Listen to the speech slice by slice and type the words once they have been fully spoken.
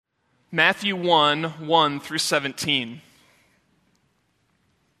Matthew 1 through 17.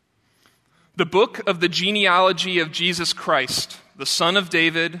 The book of the genealogy of Jesus Christ, the son of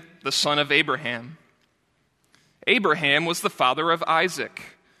David, the son of Abraham. Abraham was the father of Isaac,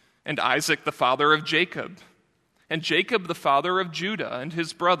 and Isaac the father of Jacob, and Jacob the father of Judah and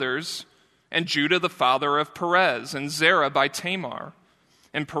his brothers, and Judah the father of Perez, and Zerah by Tamar,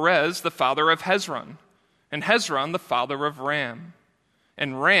 and Perez the father of Hezron, and Hezron the father of Ram,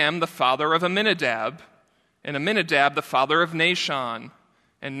 and Ram the father of Amminadab, and Amminadab the father of Nahshon,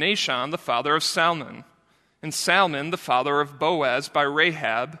 and Nahshon the father of Salmon, and Salmon the father of Boaz by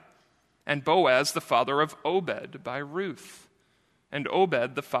Rahab, and Boaz the father of Obed by Ruth, and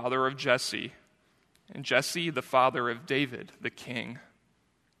Obed the father of Jesse, and Jesse the father of David the king.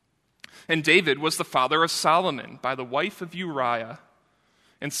 And David was the father of Solomon by the wife of Uriah,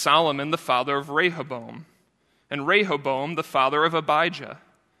 and Solomon the father of Rehoboam, and Rehoboam the father of Abijah,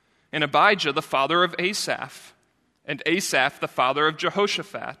 and Abijah the father of Asaph, and Asaph the father of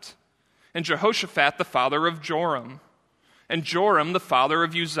Jehoshaphat, and Jehoshaphat the father of Joram, and Joram the father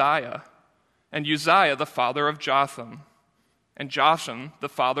of Uzziah, and Uzziah the father of Jotham, and Jotham the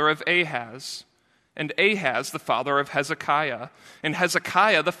father of Ahaz, and Ahaz the father of Hezekiah, and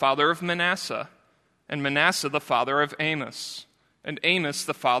Hezekiah the father of Manasseh, and Manasseh the father of Amos, and Amos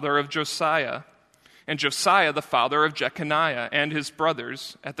the father of Josiah, and Josiah the father of Jeconiah and his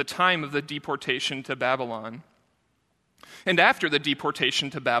brothers at the time of the deportation to Babylon. And after the deportation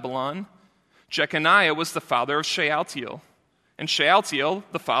to Babylon, Jeconiah was the father of Shealtiel, and Shealtiel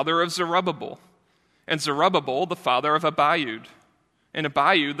the father of Zerubbabel, and Zerubbabel the father of Abiud, and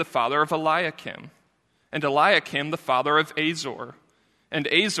Abiud the father of Eliakim, and Eliakim the father of Azor, and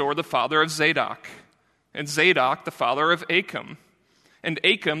Azor the father of Zadok, and Zadok the father of Achim, and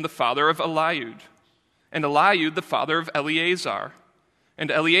Achim the father of Eliud, and Eliud the father of Eleazar,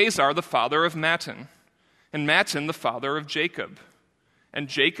 and Eleazar the father of Mattan, and Mattan the father of Jacob, and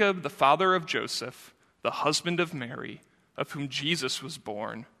Jacob the father of Joseph, the husband of Mary, of whom Jesus was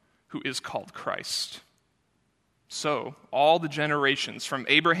born, who is called Christ. So, all the generations from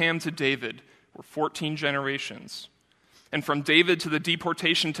Abraham to David were 14 generations, and from David to the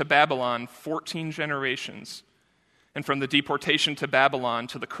deportation to Babylon, 14 generations, and from the deportation to Babylon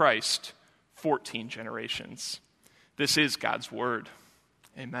to the Christ, 14 generations. This is God's word.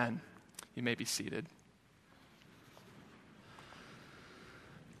 Amen. You may be seated.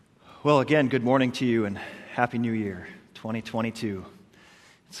 Well, again, good morning to you and Happy New Year, 2022.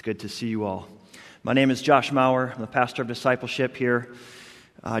 It's good to see you all. My name is Josh Maurer. I'm the pastor of discipleship here.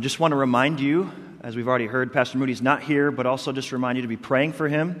 I just want to remind you, as we've already heard, Pastor Moody's not here, but also just remind you to be praying for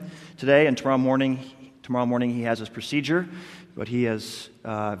him today and tomorrow morning. Tomorrow morning he has his procedure, but he is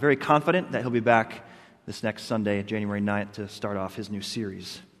very confident that he'll be back this next Sunday, January 9th, to start off his new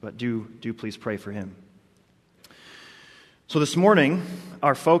series. But do please pray for him. So this morning,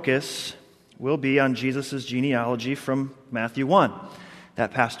 our focus will be on Jesus' genealogy from Matthew 1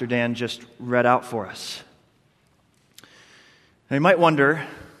 that Pastor Dan just read out for us. Now you might wonder,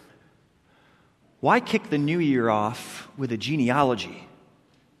 why kick the new year off with a genealogy?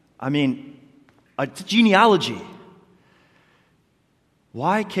 I mean, a genealogy.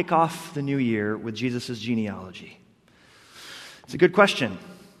 Why kick off the new year with Jesus' genealogy? It's a good question.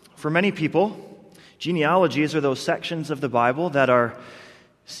 For many people, genealogies are those sections of the Bible that are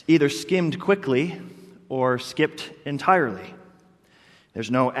either skimmed quickly or skipped entirely.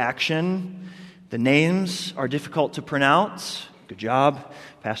 There's no action. The names are difficult to pronounce. Good job,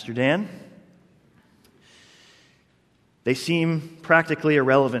 Pastor Dan. They seem practically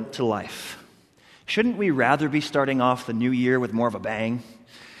irrelevant to life. Shouldn't we rather be starting off the new year with more of a bang?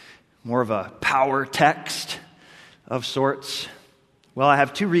 More of a power text of sorts? Well, I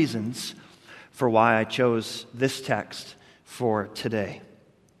have two reasons for why I chose this text for today.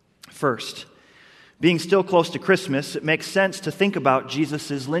 First, being still close to Christmas, it makes sense to think about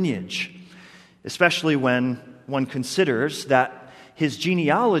Jesus' lineage, especially when one considers that his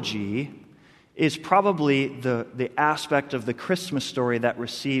genealogy is probably the aspect of the Christmas story that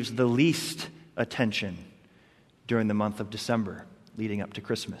receives the least attention during the month of December leading up to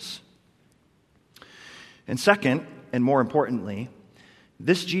Christmas. And second, and more importantly,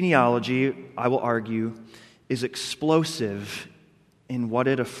 this genealogy, I will argue, is explosive in what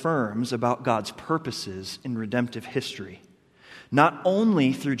it affirms about God's purposes in redemptive history. Not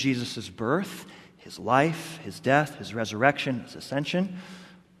only through Jesus' birth, his life, his death, his resurrection, his ascension,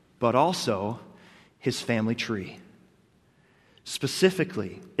 but also his family tree.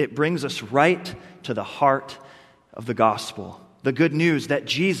 Specifically, it brings us right to the heart of the gospel, the good news that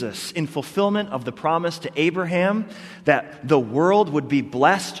Jesus, in fulfillment of the promise to Abraham, that the world would be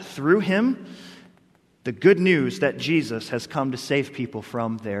blessed through him, the good news that Jesus has come to save people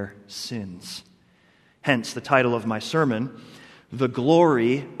from their sins. Hence the title of my sermon, The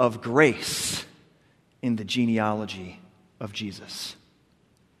Glory of Grace in the Genealogy of Jesus.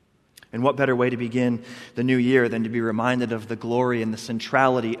 And what better way to begin the new year than to be reminded of the glory and the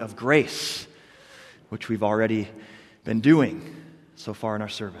centrality of grace, which we've already been doing so far in our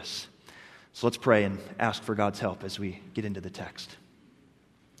service. So let's pray and ask for God's help as we get into the text.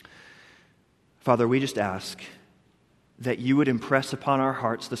 Father, we just ask that you would impress upon our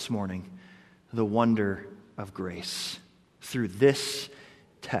hearts this morning the wonder of grace through this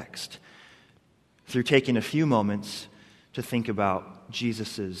text, through taking a few moments to think about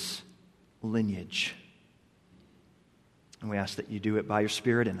Jesus' lineage. And we ask that you do it by your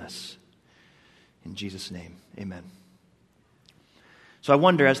Spirit in us. In Jesus' name, amen. So I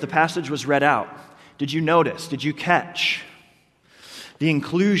wonder, as the passage was read out, did you notice, did you catch the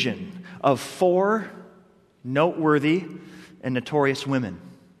inclusion of 4 noteworthy and notorious women?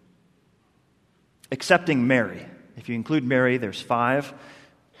 Excepting Mary. If you include Mary, there's 5,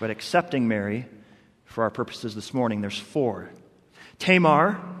 but excepting Mary, for our purposes this morning, there's 4.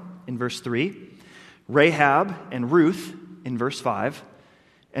 Tamar in verse 3, Rahab and Ruth in verse 5,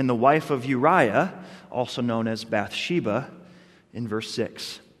 and the wife of Uriah, also known as Bathsheba, in verse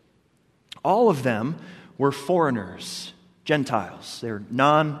 6. All of them were foreigners, Gentiles. They're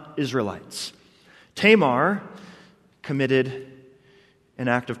non-Israelites. Tamar committed an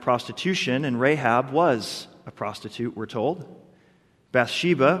act of prostitution, and Rahab was a prostitute, we're told.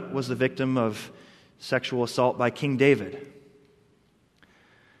 Bathsheba was the victim of sexual assault by King David.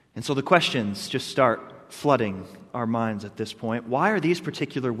 And so the questions just start flooding our minds at this point. Why are these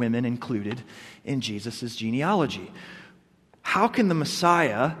particular women included in Jesus' genealogy? How can the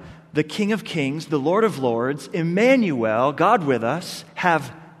Messiah, the King of Kings, the Lord of Lords, Emmanuel, God with us,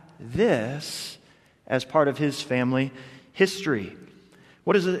 have this as part of his family history?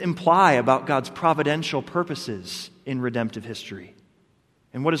 What does it imply about God's providential purposes in redemptive history?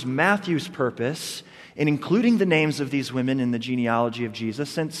 And what is Matthew's purpose in including the names of these women in the genealogy of Jesus,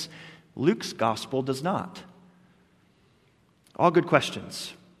 since Luke's gospel does not? All good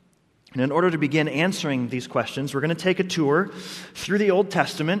questions. And in order to begin answering these questions, we're going to take a tour through the Old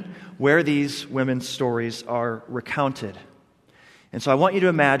Testament where these women's stories are recounted. And so I want you to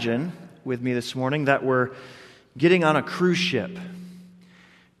imagine with me this morning that we're getting on a cruise ship,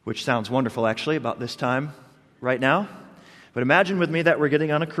 which sounds wonderful actually about this time right now. But imagine with me that we're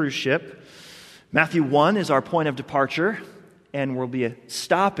getting on a cruise ship. Matthew 1 is our point of departure, and we'll be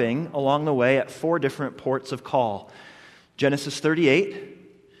stopping along the way at 4 different ports of call. Genesis 38,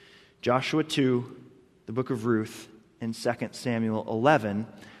 Joshua 2, the book of Ruth, and 2 Samuel 11,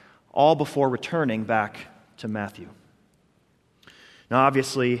 all before returning back to Matthew. Now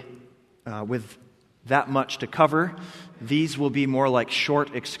obviously, with that much to cover, these will be more like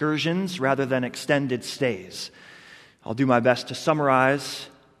short excursions rather than extended stays. I'll do my best to summarize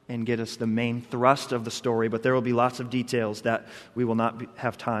and get us the main thrust of the story, but there will be lots of details that we will not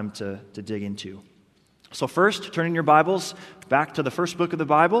have time to dig into. So first, turning your Bibles back to the first book of the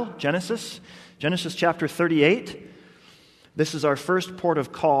Bible, Genesis chapter 38. This is our first port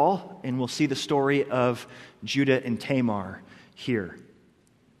of call, and we'll see the story of Judah and Tamar here.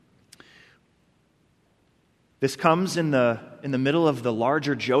 This comes in the middle of the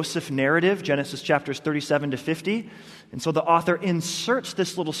larger Joseph narrative, Genesis chapters 37 to 50. And so the author inserts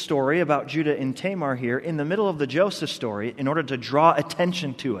this little story about Judah and Tamar here in the middle of the Joseph story in order to draw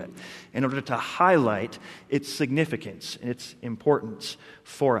attention to it, in order to highlight its significance and its importance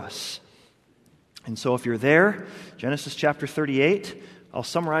for us. And so if you're there, Genesis chapter 38, I'll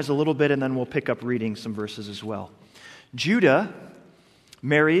summarize a little bit and then we'll pick up reading some verses as well. Judah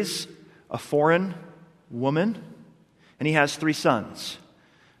marries a foreign woman, and he has 3 sons: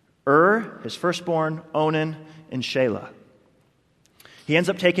 his firstborn, Onan, and Shelah. He ends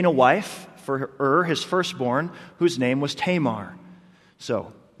up taking a wife for his firstborn, whose name was Tamar.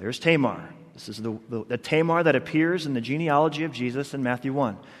 So there's Tamar. This is the Tamar that appears in the genealogy of Jesus in Matthew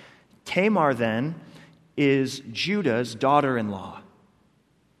 1. Tamar then is Judah's daughter-in-law.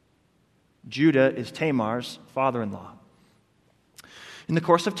 Judah is Tamar's father-in-law. In the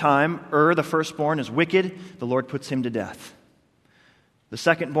course of time, the firstborn, is wicked. The Lord puts him to death. The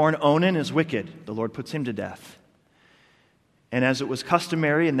secondborn, Onan, is wicked. The Lord puts him to death. And as it was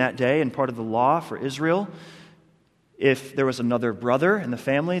customary in that day and part of the law for Israel, if there was another brother in the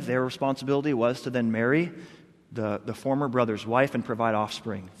family, their responsibility was to then marry the former brother's wife and provide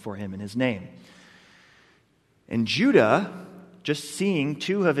offspring for him in his name. And Judah just seeing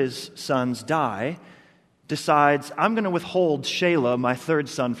two of his sons die, decides, I'm going to withhold Shelah, my third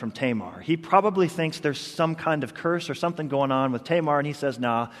son, from Tamar. He probably thinks there's some kind of curse or something going on with Tamar, and he says,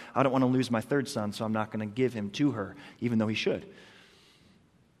 nah, I don't want to lose my third son, so I'm not going to give him to her, even though he should.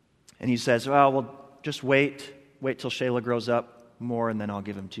 And he says, well, just wait till Shelah grows up more, and then I'll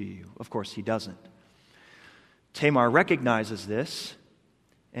give him to you. Of course, he doesn't. Tamar recognizes this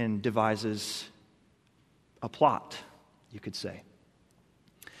and devises a plot, you could say.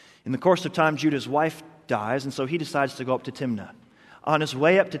 In the course of time, Judah's wife dies, and so he decides to go up to Timnah. On his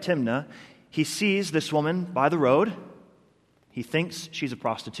way up to Timnah, he sees this woman by the road. He thinks she's a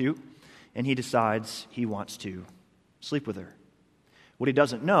prostitute, and he decides he wants to sleep with her. What he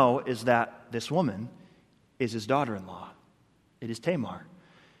doesn't know is that this woman is his daughter-in-law. It is Tamar.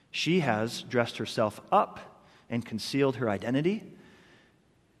 She has dressed herself up and concealed her identity,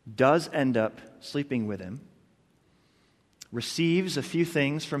 does end up sleeping with him, receives a few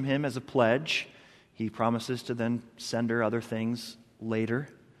things from him as a pledge. He promises to then send her other things later.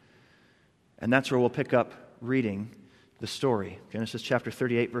 And that's where we'll pick up reading the story. Genesis chapter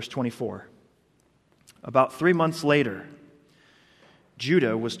 38, verse 24. About 3 months later,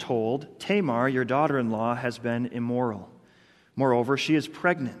 Judah was told, Tamar, your daughter-in-law, has been immoral. Moreover, she is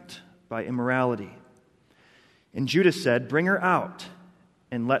pregnant by immorality. And Judah said, bring her out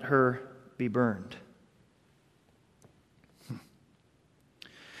and let her be burned.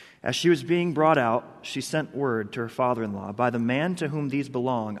 As she was being brought out, she sent word to her father-in-law, by the man to whom these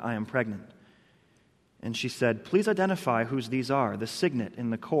belong, I am pregnant. And she said, please identify whose these are, the signet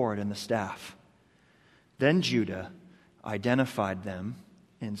and the cord and the staff. Then Judah identified them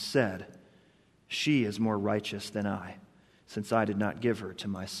and said, she is more righteous than I, since I did not give her to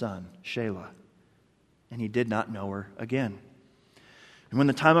my son, Shelah. And he did not know her again. And when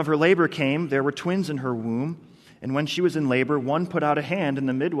the time of her labor came, there were twins in her womb. And when she was in labor, one put out a hand, and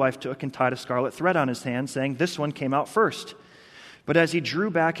the midwife took and tied a scarlet thread on his hand, saying, this one came out first. But as he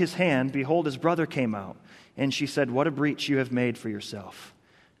drew back his hand, behold, his brother came out. And she said, what a breach you have made for yourself.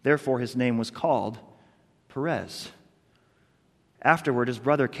 Therefore his name was called Perez. Afterward his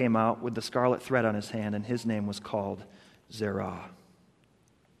brother came out with the scarlet thread on his hand, and his name was called Zerah.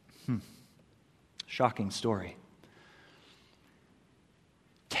 Shocking story.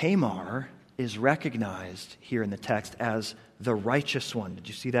 Tamar is recognized here in the text as the righteous one. Did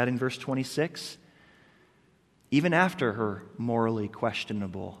you see that in verse 26? Even after her morally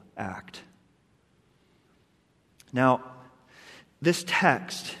questionable act. Now, this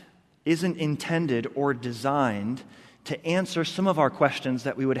text isn't intended or designed to answer some of our questions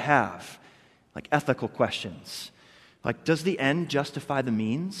that we would have, like ethical questions. Like, does the end justify the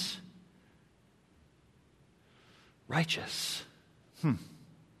means? Righteous.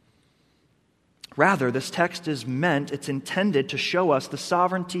 Rather, this text is it's intended to show us the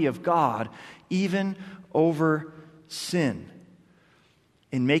sovereignty of God even over sin,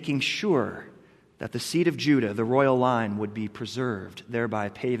 in making sure that the seed of Judah, the royal line, would be preserved, thereby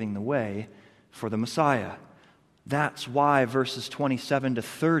paving the way for the Messiah. That's why verses 27 to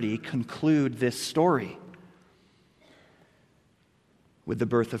 30 conclude this story with the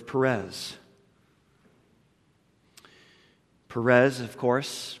birth of Perez. Perez, of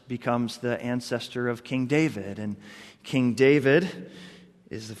course, becomes the ancestor of King David, and King David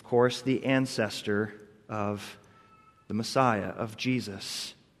is, of course, the ancestor of the Messiah, of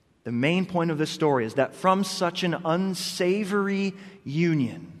Jesus. The main point of this story is that from such an unsavory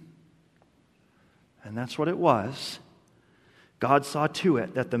union, and that's what it was, God saw to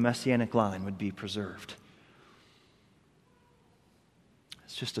it that the Messianic line would be preserved.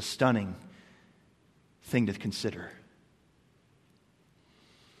 It's just a stunning thing to consider.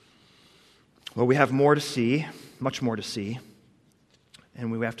 Well, we have more to see, much more to see,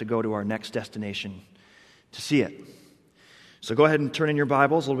 and we have to go to our next destination to see it. So go ahead and turn in your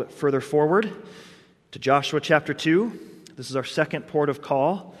Bibles a little bit further forward to Joshua chapter 2. This is our second port of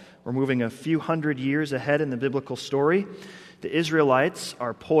call. We're moving a few hundred years ahead in the biblical story. The Israelites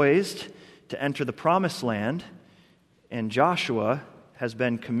are poised to enter the promised land, and Joshua has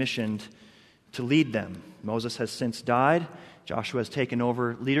been commissioned to lead them. Moses has since died. Joshua has taken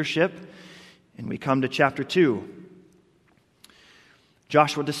over leadership. And we come to chapter 2.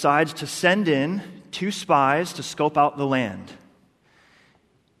 Joshua decides to send in 2 spies to scope out the land.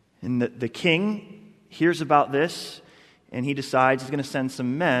 And the king hears about this, and he decides he's going to send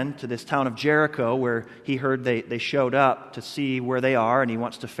some men to this town of Jericho, where he heard they showed up to see where they are, and he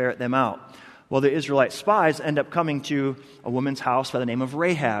wants to ferret them out. Well, the Israelite spies end up coming to a woman's house by the name of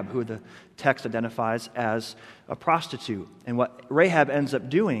Rahab, who the text identifies as a prostitute. And what Rahab ends up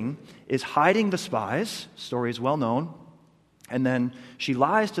doing is hiding the spies, story is well known, And then she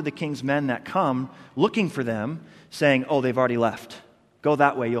lies to the king's men that come looking for them, saying, oh, they've already left. Go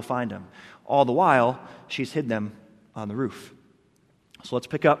that way, you'll find them. All the while, she's hid them on the roof. So let's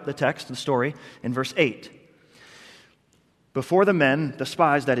pick up the text, the story, in verse 8. Before the men, the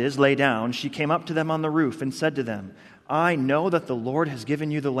spies that is, lay down, she came up to them on the roof and said to them, I know that the Lord has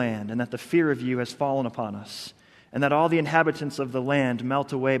given you the land, and that the fear of you has fallen upon us, and that all the inhabitants of the land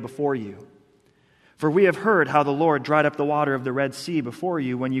melt away before you. For we have heard how the Lord dried up the water of the Red Sea before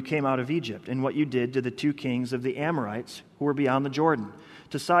you when you came out of Egypt, and what you did to the 2 kings of the Amorites who were beyond the Jordan,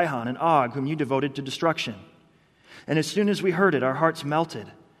 to Sihon and Og, whom you devoted to destruction. And as soon as we heard it, our hearts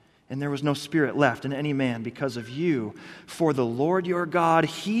melted, and there was no spirit left in any man because of you. For the Lord your God,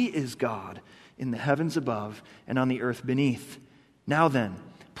 He is God in the heavens above and on the earth beneath. Now then,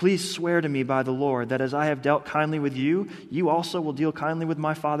 please swear to me by the Lord that as I have dealt kindly with you, you also will deal kindly with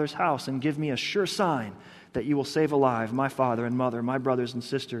my father's house, and give me a sure sign that you will save alive my father and mother, my brothers and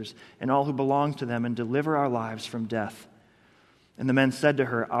sisters, and all who belong to them, and deliver our lives from death. And the men said to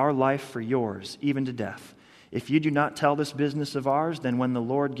her, our life for yours, even to death. If you do not tell this business of ours, then when the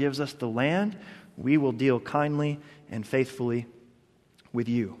Lord gives us the land, we will deal kindly and faithfully with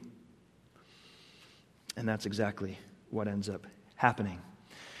you. And that's exactly what ends up happening.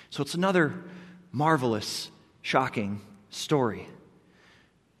 So it's another marvelous, shocking story.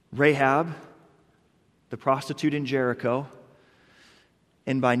 Rahab, the prostitute in Jericho,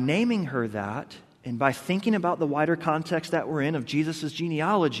 and by naming her that, and by thinking about the wider context that we're in of Jesus'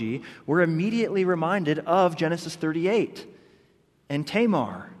 genealogy, we're immediately reminded of Genesis 38 and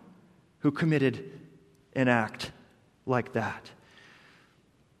Tamar, who committed an act like that.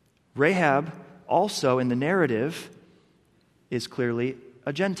 Rahab, also in the narrative, is clearly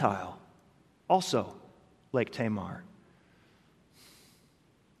a Gentile, also like Tamar.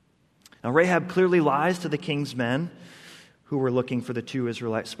 Now, Rahab clearly lies to the king's men who were looking for the 2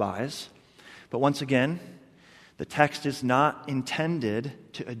 Israelite spies. But once again, the text is not intended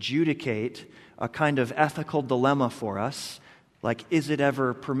to adjudicate a kind of ethical dilemma for us, like is it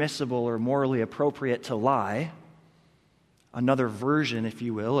ever permissible or morally appropriate to lie? Another version, if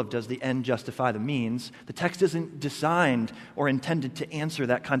you will, of does the end justify the means. The text isn't designed or intended to answer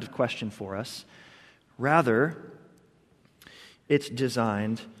that kind of question for us. Rather, it's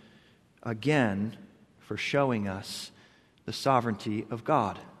designed, again, for showing us the sovereignty of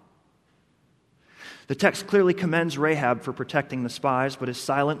God. The text clearly commends Rahab for protecting the spies, but is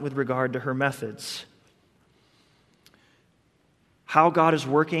silent with regard to her methods. How God is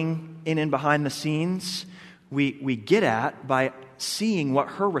working in and behind the scenes, we get at by seeing what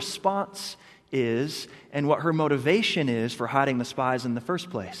her response is and what her motivation is for hiding the spies in the first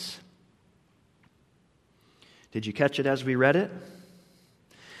place. Did you catch it as we read it?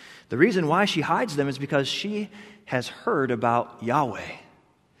 The reason why she hides them is because she has heard about Yahweh.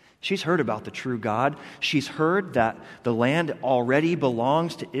 She's heard about the true God. She's heard that the land already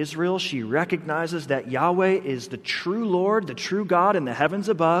belongs to Israel. She recognizes that Yahweh is the true Lord, the true God in the heavens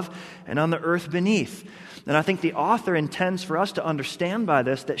above and on the earth beneath. And I think the author intends for us to understand by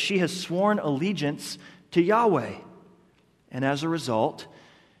this that she has sworn allegiance to Yahweh. And as a result,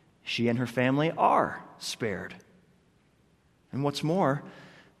 she and her family are spared. And what's more,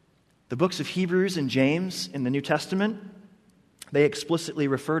 the books of Hebrews and James in the New Testament, they explicitly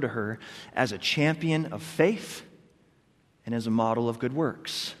refer to her as a champion of faith and as a model of good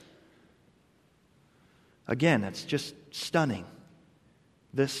works. Again, that's just stunning.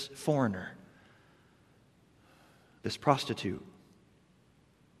 This foreigner, this prostitute,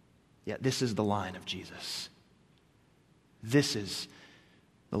 yet this is the line of Jesus. This is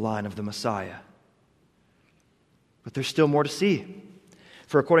the line of the Messiah. But there's still more to see.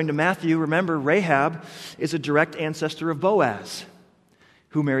 For according to Matthew, remember, Rahab is a direct ancestor of Boaz,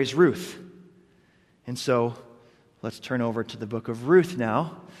 who marries Ruth. And so, let's turn over to the book of Ruth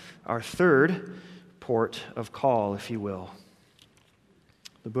now, our third port of call, if you will.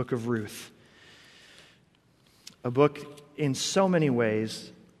 The book of Ruth. A book in so many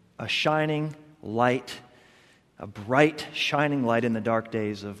ways, a shining light, a bright, shining light in the dark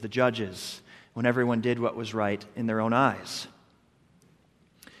days of the judges, when everyone did what was right in their own eyes.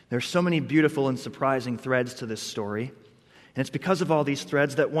 There's so many beautiful and surprising threads to this story. And it's because of all these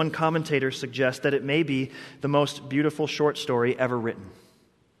threads that one commentator suggests that it may be the most beautiful short story ever written.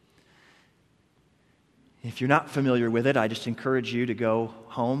 If you're not familiar with it, I just encourage you to go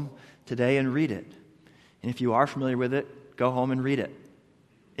home today and read it. And if you are familiar with it, go home and read it.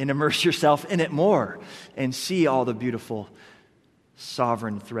 And immerse yourself in it more and see all the beautiful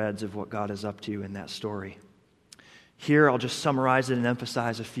sovereign threads of what God is up to in that story. Here, I'll just summarize it and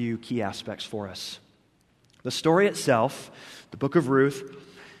emphasize a few key aspects for us. The story itself, the book of Ruth,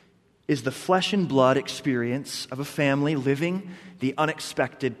 is the flesh and blood experience of a family living the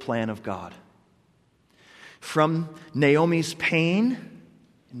unexpected plan of God. From Naomi's pain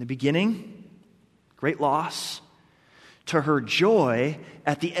in the beginning, great loss, to her joy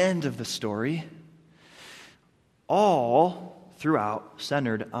at the end of the story, all throughout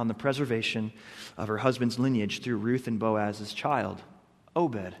centered on the preservation of her husband's lineage through Ruth and Boaz's child,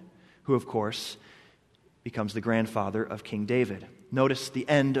 Obed, who, of course, becomes the grandfather of King David. Notice the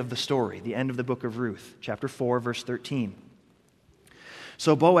end of the story, the end of the book of Ruth, chapter 4, verse 13.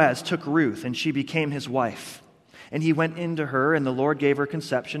 So Boaz took Ruth, and she became his wife. And he went into her, and the Lord gave her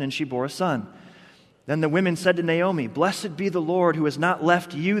conception, and she bore a son. Then the women said to Naomi, "Blessed be the Lord, who has not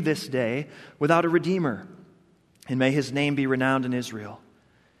left you this day without a redeemer, and may his name be renowned in Israel.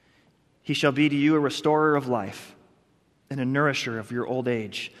 He shall be to you a restorer of life and a nourisher of your old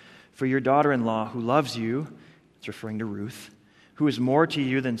age. For your daughter-in-law, who loves you," it's referring to Ruth, "who is more to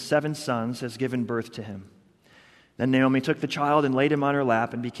you than 7 sons, has given birth to him." Then Naomi took the child and laid him on her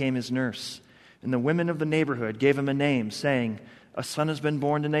lap and became his nurse. And the women of the neighborhood gave him a name, saying, "A son has been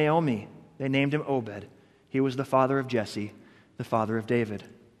born to Naomi." They named him Obed. He was the father of Jesse, the father of David.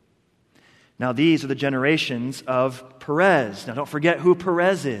 Now these are the generations of Perez. Now don't forget who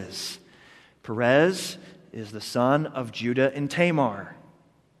Perez is. Perez is the son of Judah and Tamar.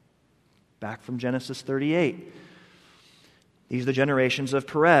 Back from Genesis 38. These are the generations of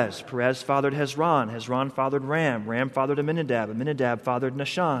Perez. Perez fathered Hezron. Hezron fathered Ram. Ram fathered Amminadab. Amminadab fathered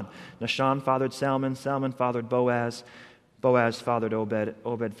Nahshon. Nahshon fathered Salmon. Salmon fathered Boaz. Boaz fathered Obed.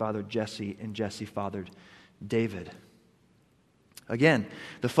 Obed fathered Jesse. And Jesse fathered David. Again,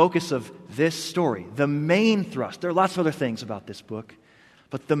 the focus of this story, the main thrust, there are lots of other things about this book,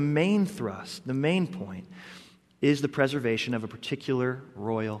 but the main thrust, the main point, is the preservation of a particular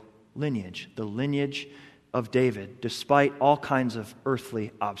royal lineage, the lineage of David, despite all kinds of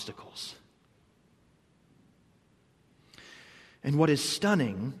earthly obstacles. And what is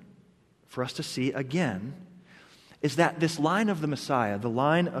stunning for us to see again is that this line of the Messiah, the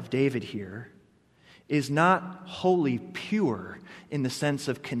line of David here, is not wholly pure in the sense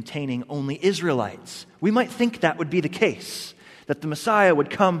of containing only Israelites. We might think that would be the case, that the Messiah would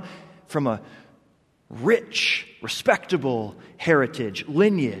come from a rich, respectable heritage,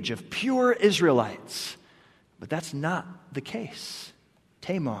 lineage of pure Israelites. But that's not the case.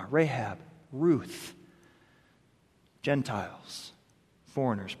 Tamar, Rahab, Ruth, Gentiles,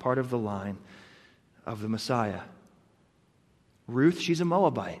 foreigners, part of the line of the Messiah. Ruth, she's a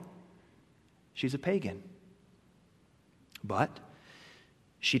Moabite. She's a pagan. But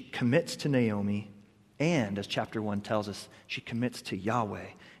she commits to Naomi, and as chapter 1 tells us, she commits to Yahweh,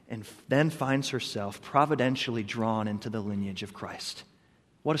 and then finds herself providentially drawn into the lineage of Christ.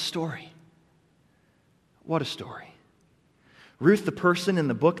 What a story. What a story. Ruth, the person in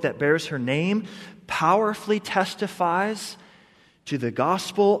the book that bears her name, powerfully testifies to the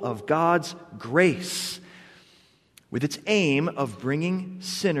gospel of God's grace, with its aim of bringing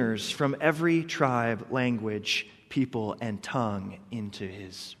sinners from every tribe, language, people, and tongue into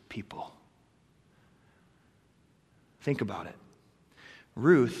his people. Think about it.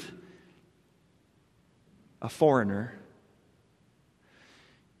 Ruth, a foreigner,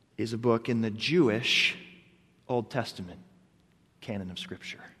 is a book in the Jewish Old Testament canon of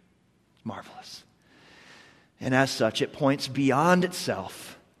Scripture. It's marvelous. And as such, it points beyond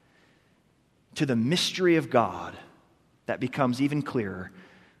itself to the mystery of God that becomes even clearer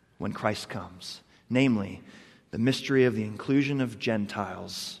when Christ comes. Namely, the mystery of the inclusion of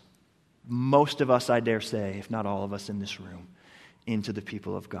Gentiles, most of us, I dare say, if not all of us in this room, into the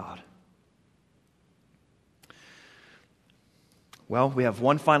people of God. Well, we have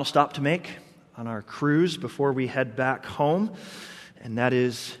one final stop to make on our cruise before we head back home, and that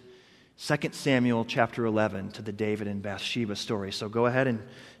is 2 Samuel chapter 11 to the David and Bathsheba story. So go ahead and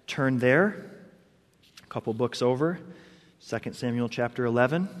turn there, a couple books over, 2 Samuel chapter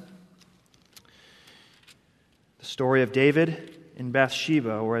 11. The story of David and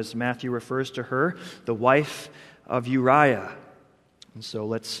Bathsheba, or as Matthew refers to her, the wife of Uriah. And so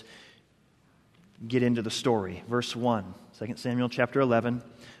let's get into the story. Verse 1, 2 Samuel chapter 11,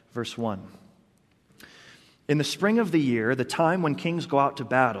 verse 1. In the spring of the year, the time when kings go out to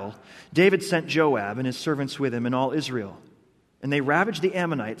battle, David sent Joab and his servants with him and all Israel. And they ravaged the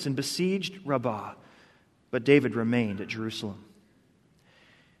Ammonites and besieged Rabbah. But David remained at Jerusalem.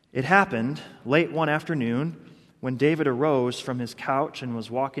 It happened late one afternoon when David arose from his couch and was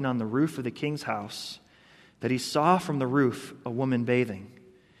walking on the roof of the king's house, that he saw from the roof a woman bathing.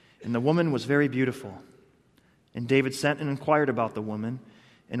 And the woman was very beautiful. And David sent and inquired about the woman.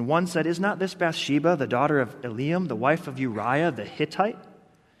 And one said, "Is not this Bathsheba, the daughter of Eliam, the wife of Uriah the Hittite?"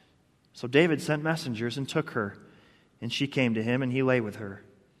 So David sent messengers and took her, and she came to him, and he lay with her.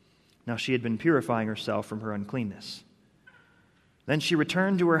 Now she had been purifying herself from her uncleanness. Then she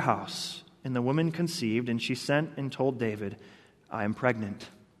returned to her house, and the woman conceived, and she sent and told David, "I am pregnant."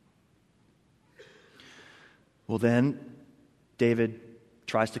 Well, then David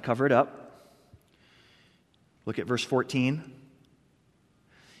tries to cover it up. Look at verse 14.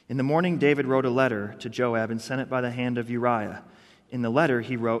 In the morning, David wrote a letter to Joab and sent it by the hand of Uriah. In the letter,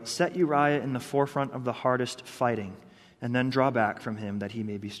 he wrote, "Set Uriah in the forefront of the hardest fighting, and then draw back from him that he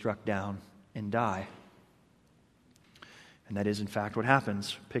may be struck down and die." And that is, in fact, what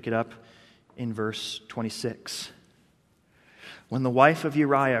happens. Pick it up in verse 26. When the wife of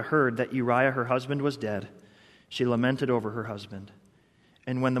Uriah heard that Uriah, her husband, was dead, she lamented over her husband.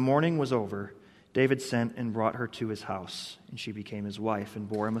 And when the mourning was over, David sent and brought her to his house, and she became his wife and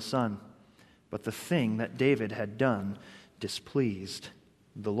bore him a son. But the thing that David had done displeased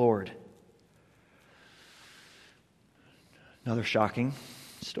the Lord. Another shocking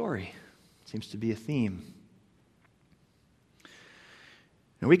story. Seems to be a theme.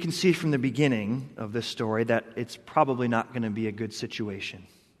 And we can see from the beginning of this story that it's probably not going to be a good situation.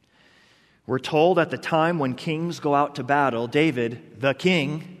 We're told at the time when kings go out to battle, David, the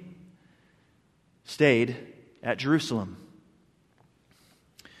king, stayed at Jerusalem.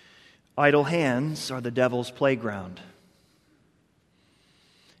 Idle hands are the devil's playground.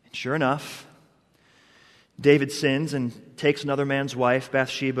 And sure enough, David sins and takes another man's wife,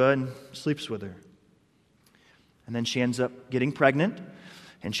 Bathsheba, and sleeps with her. And then she ends up getting pregnant,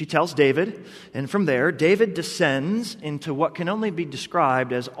 and she tells David, and from there, David descends into what can only be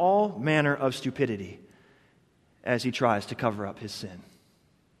described as all manner of stupidity as he tries to cover up his sin.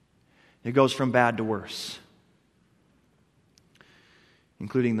 It goes from bad to worse,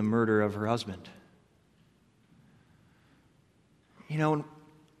 including the murder of her husband. You know,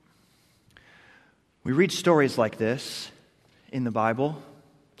 we read stories like this in the Bible,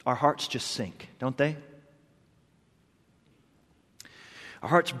 our hearts just sink, don't they? Our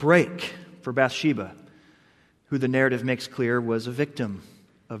hearts break for Bathsheba, who the narrative makes clear was a victim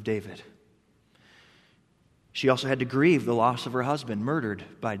of David. She also had to grieve the loss of her husband, murdered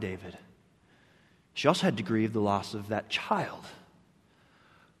by David. She also had to grieve the loss of that child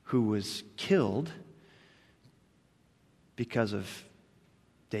who was killed because of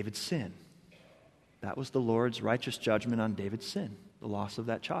David's sin. That was the Lord's righteous judgment on David's sin, the loss of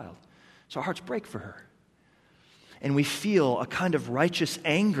that child. So our hearts break for her. And we feel a kind of righteous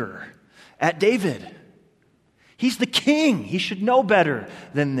anger at David. He's the king. He should know better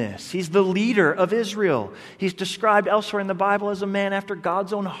than this. He's the leader of Israel. He's described elsewhere in the Bible as a man after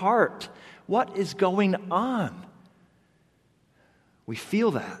God's own heart. What is going on? We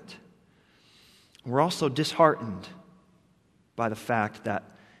feel that. We're also disheartened by the fact that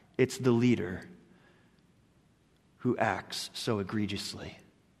it's the leader who acts so egregiously.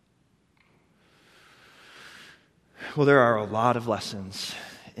 Well, there are a lot of lessons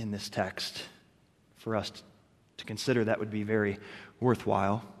in this text for us to consider that would be very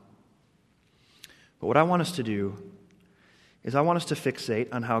worthwhile. But what I want us to do is I want us to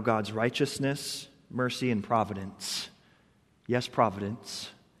fixate on how God's righteousness, mercy, and providence, yes, providence,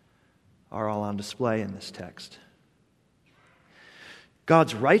 are all on display in this text.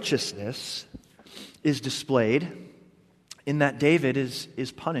 God's righteousness is displayed in that David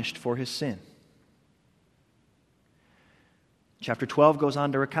is punished for his sin. Chapter 12 goes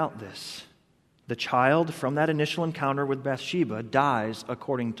on to recount this. The child from that initial encounter with Bathsheba dies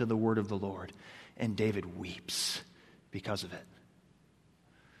according to the word of the Lord, and David weeps because of it.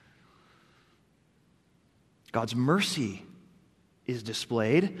 God's mercy is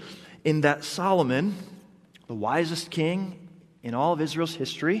displayed in that Solomon, the wisest king in all of Israel's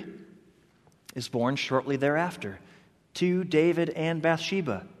history, is born shortly thereafter to David and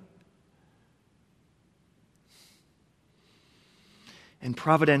Bathsheba. And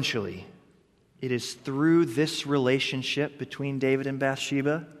providentially, it is through this relationship between David and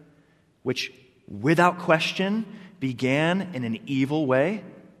Bathsheba, which without question began in an evil way.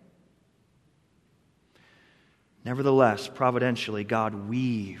 Nevertheless, providentially, God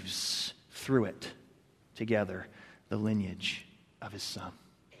weaves through it together the lineage of his Son.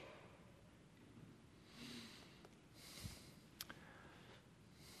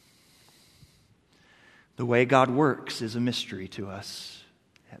 The way God works is a mystery to us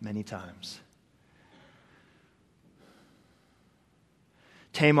at many times.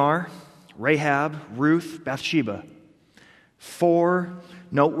 Tamar, Rahab, Ruth, Bathsheba, 4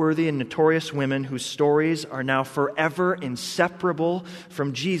 noteworthy and notorious women whose stories are now forever inseparable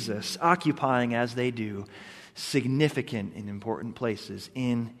from Jesus, occupying, as they do, significant and important places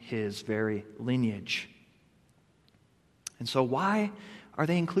in his very lineage. And so why are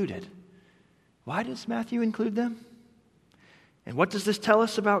they included? Why does Matthew include them? And what does this tell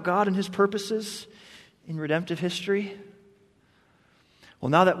us about God and his purposes in redemptive history? Well,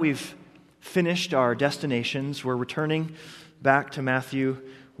 now that we've finished our destinations, we're returning back to Matthew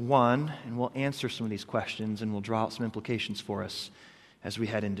 1, and we'll answer some of these questions and we'll draw out some implications for us as we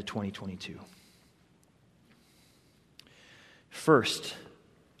head into 2022. First,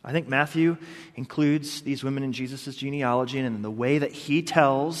 I think Matthew includes these women in Jesus' genealogy, and in the way that he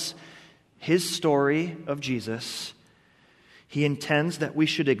tells his story of Jesus, he intends that we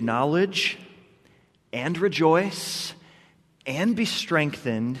should acknowledge and rejoice and be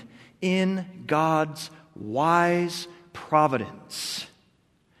strengthened in God's wise providence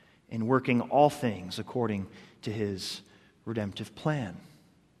in working all things according to his redemptive plan.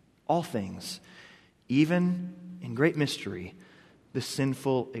 All things, even in great mystery, the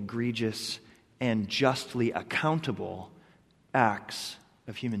sinful, egregious, and justly accountable acts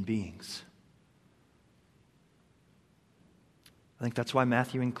of human beings. I think that's why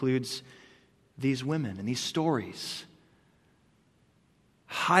Matthew includes these women and these stories,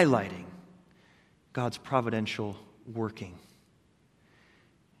 highlighting God's providential working.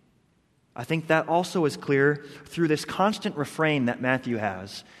 I think that also is clear through this constant refrain that Matthew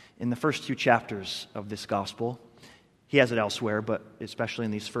has in the first 2 chapters of this gospel. He has it elsewhere, but especially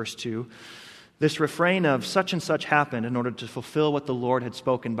in these first 2. This refrain of such and such happened in order to fulfill what the Lord had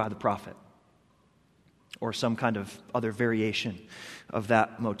spoken by the prophet, or some kind of other variation of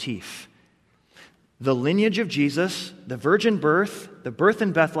that motif. The lineage of Jesus, the virgin birth, the birth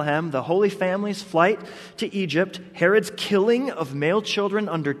in Bethlehem, the Holy Family's flight to Egypt, Herod's killing of male children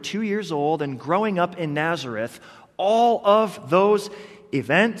under 2 years old, and growing up in Nazareth, all of those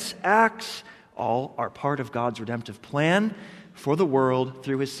events, acts, all are part of God's redemptive plan for the world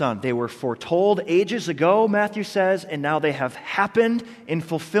through his Son. They were foretold ages ago, Matthew says, and now they have happened in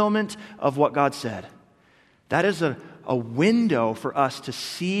fulfillment of what God said. That is a window for us to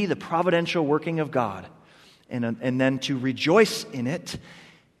see the providential working of God and then to rejoice in it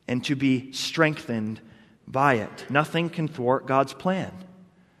and to be strengthened by it. Nothing can thwart God's plan.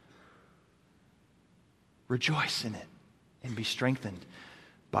 Rejoice in it and be strengthened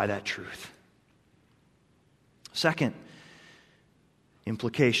by that truth. Second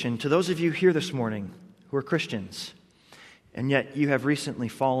implication, to those of you here this morning who are Christians, and yet you have recently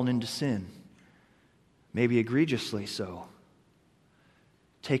fallen into sin, maybe egregiously so,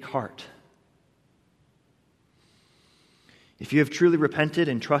 take heart. If you have truly repented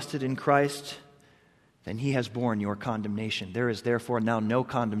and trusted in Christ, then he has borne your condemnation. There is therefore now no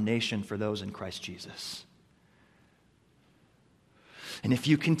condemnation for those in Christ Jesus. And if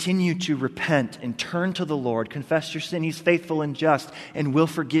you continue to repent and turn to the Lord, confess your sin, he's faithful and just and will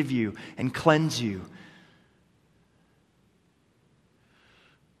forgive you and cleanse you.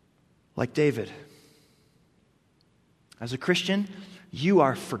 Like David, as a Christian, you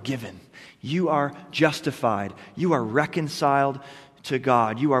are forgiven. You are justified. You are reconciled to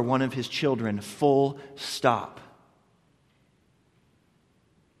God. You are one of his children, full stop.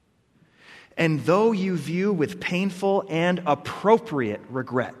 And though you view with painful and appropriate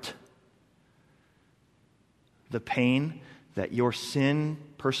regret the pain that your sin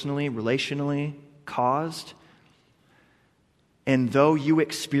personally, relationally caused, and though you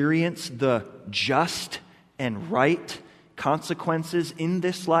experience the just and right consequences in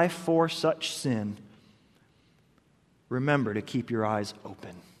this life for such sin, remember to keep your eyes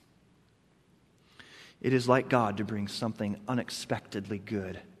open. It is like God to bring something unexpectedly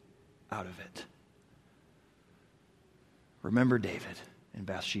good out of it. Remember David and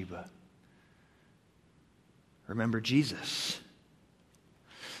Bathsheba. Remember Jesus.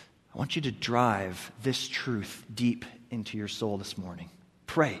 I want you to drive this truth deep into your soul this morning.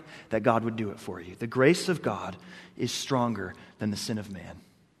 Pray that God would do it for you. The grace of God is stronger than the sin of man.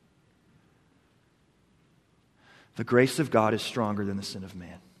 The grace of God is stronger than the sin of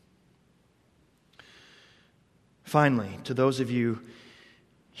man. Finally, to those of you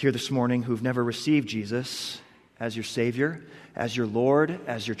here this morning who've never received Jesus as your Savior, as your Lord,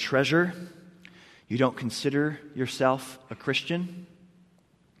 as your treasure, you don't consider yourself a Christian.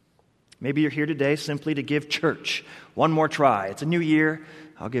 Maybe you're here today simply to give church one more try. It's a new year.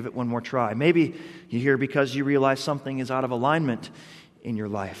 I'll give it one more try. Maybe you're here because you realize something is out of alignment in your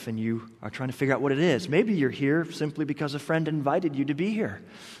life and you are trying to figure out what it is. Maybe you're here simply because a friend invited you to be here.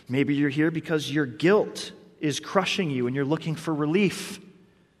 Maybe you're here because your guilt is crushing you and you're looking for relief.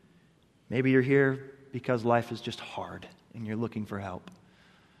 Maybe you're here because life is just hard and you're looking for help.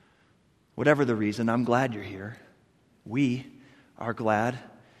 Whatever the reason, I'm glad you're here. We are glad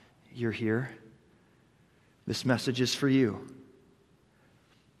you're here. This message is for you.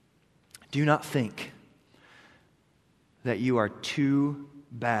 Do not think that you are too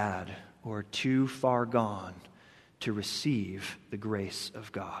bad or too far gone to receive the grace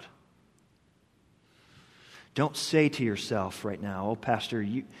of God. Don't say to yourself right now, "Oh, Pastor,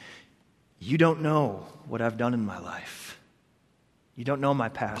 you don't know what I've done in my life. You don't know my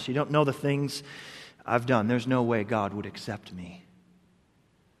past. You don't know the things I've done. There's no way God would accept me."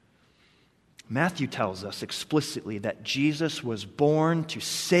 Matthew tells us explicitly that Jesus was born to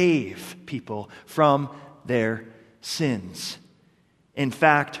save people from their sins. In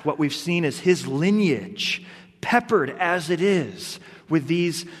fact, what we've seen is his lineage, peppered as it is with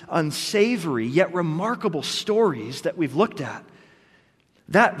these unsavory yet remarkable stories that we've looked at.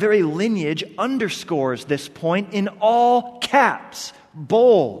 That very lineage underscores this point in all caps,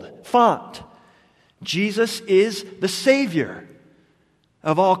 bold font. Jesus is the Savior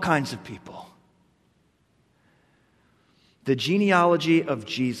of all kinds of people. The genealogy of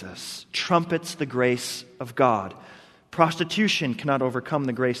Jesus trumpets the grace of God. Prostitution cannot overcome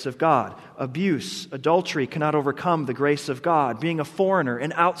the grace of God. Abuse, adultery cannot overcome the grace of God. Being a foreigner,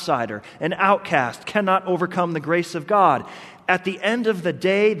 an outsider, an outcast cannot overcome the grace of God. At the end of the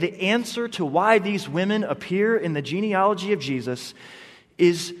day, the answer to why these women appear in the genealogy of Jesus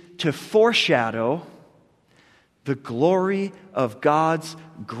is to foreshadow the glory of God's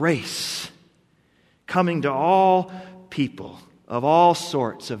grace coming to all people of all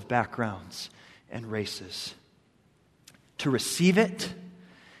sorts of backgrounds and races. To receive it,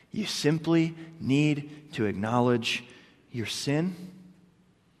 you simply need to acknowledge your sin,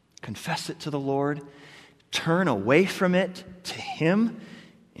 confess it to the Lord, turn away from it to Him,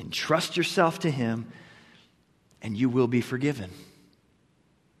 entrust yourself to Him, and you will be forgiven.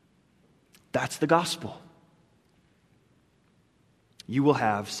 That's the gospel. You will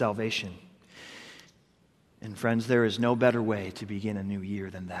have salvation. And friends, there is no better way to begin a new year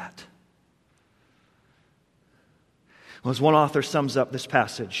than that. Well, as one author sums up this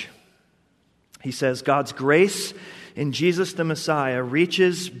passage, he says, God's grace in Jesus the Messiah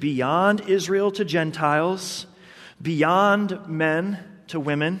reaches beyond Israel to Gentiles, beyond men to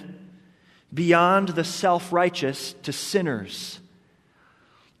women, beyond the self-righteous to sinners.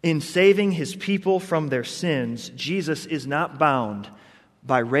 In saving His people from their sins, Jesus is not bound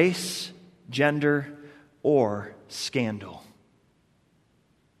by race, gender, or scandal.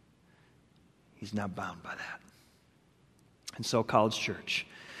 He's not bound by that. And so, College Church,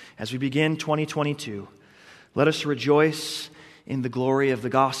 as we begin 2022, let us rejoice in the glory of the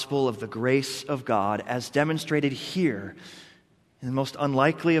gospel of the grace of God as demonstrated here in the most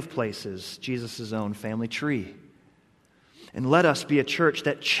unlikely of places, Jesus' own family tree. And let us be a church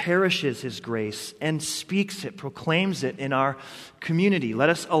that cherishes His grace and speaks it, proclaims it in our community. Let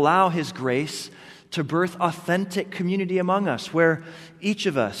us allow His grace to birth authentic community among us, where each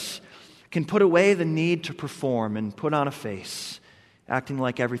of us can put away the need to perform and put on a face, acting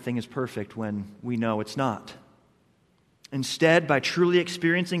like everything is perfect when we know it's not. Instead, by truly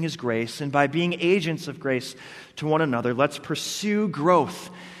experiencing His grace and by being agents of grace to one another, let's pursue growth,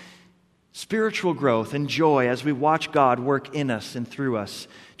 spiritual growth and joy as we watch God work in us and through us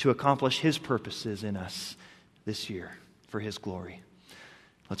to accomplish His purposes in us this year for His glory.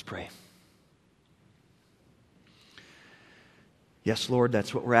 Let's pray. Yes, Lord,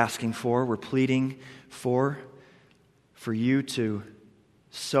 that's what we're asking for. We're pleading for you to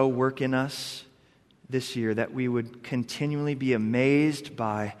so work in us this year that we would continually be amazed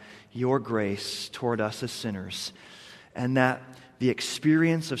by your grace toward us as sinners, and that the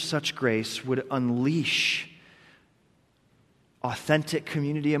experience of such grace would unleash authentic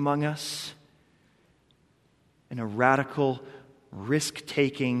community among us and a radical,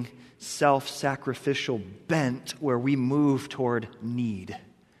 risk-taking, self-sacrificial bent where we move toward need,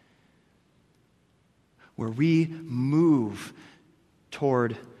 where we move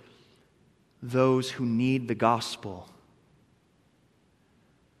toward those who need the gospel.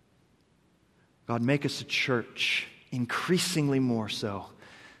 God, make us a church, increasingly more so,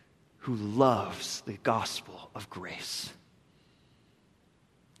 who loves the gospel of grace.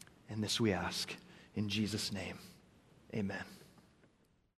 And this we ask in Jesus' name. Amen.